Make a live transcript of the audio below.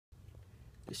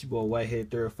It's your boy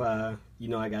Whitehead 35. You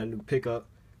know I got a new pickup,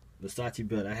 Versace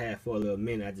belt I had for a little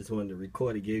minute. I just wanted to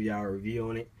record it, give y'all a review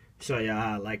on it, show y'all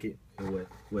how I like it and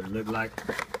what it look like.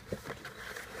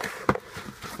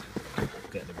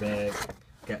 Got the bag,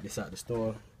 got this out the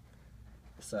store.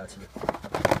 Versace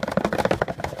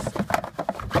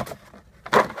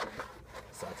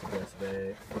best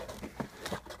bag.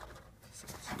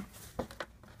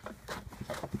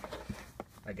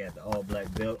 I got the all black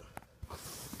belt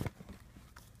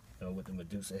with the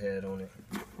Medusa head on it.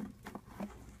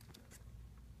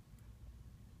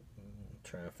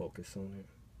 Try and focus on it.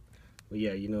 But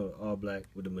yeah, you know, all black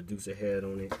with the Medusa head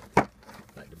on it,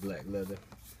 like the black leather.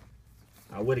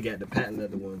 I would have got the patent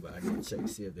leather one, but I didn't check to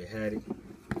see if they had it.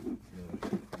 You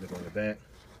know, look on the back.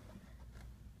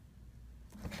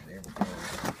 There we go.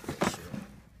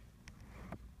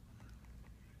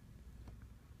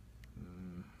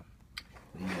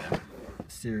 Yeah,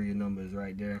 serial number is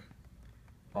right there.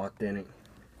 Authentic.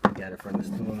 Got it from the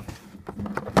store.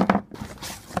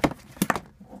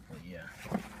 But yeah,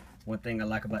 one thing I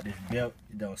like about this belt,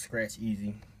 it don't scratch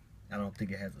easy. I don't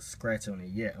think it has a scratch on it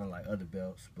yet, unlike other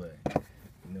belts, but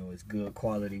you know, it's good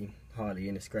quality. Hardly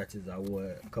any scratches. I wore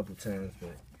it a couple times,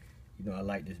 but you know, I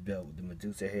like this belt with the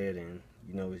Medusa head, and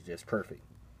you know, it's just perfect.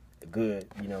 A good,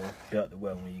 you know, belt to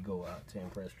wear when you go out to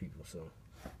impress people. So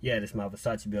yeah, this is my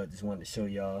Versace belt. Just wanted to show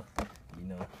y'all, you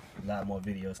know, a lot more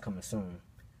videos coming soon.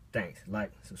 Thanks.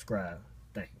 Like, subscribe.